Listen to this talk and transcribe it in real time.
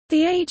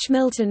The H.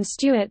 Milton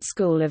Stewart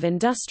School of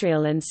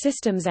Industrial and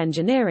Systems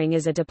Engineering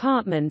is a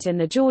department in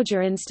the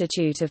Georgia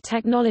Institute of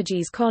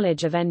Technology's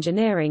College of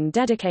Engineering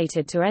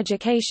dedicated to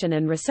education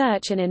and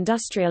research in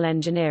industrial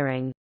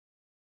engineering.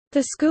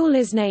 The school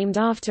is named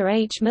after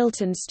H.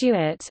 Milton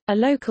Stewart, a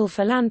local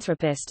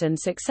philanthropist and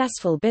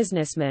successful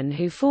businessman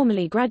who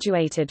formerly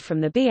graduated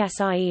from the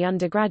BSIE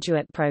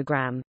undergraduate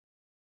program.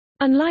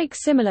 Unlike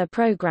similar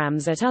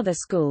programs at other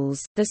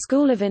schools, the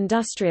School of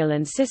Industrial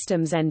and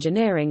Systems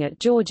Engineering at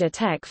Georgia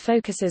Tech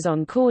focuses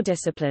on core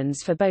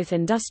disciplines for both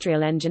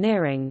industrial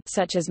engineering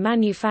such as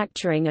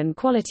manufacturing and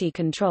quality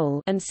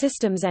control and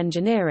systems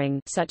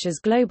engineering such as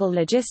global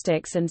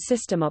logistics and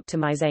system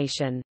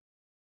optimization.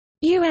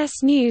 U.S.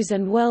 News &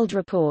 World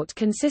Report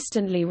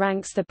consistently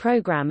ranks the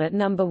program at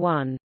number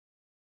 1.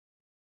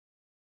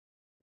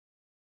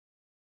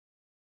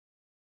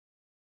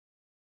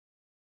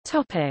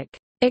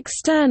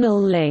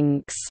 External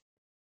links.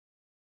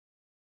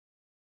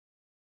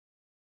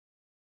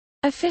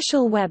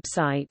 Official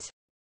website.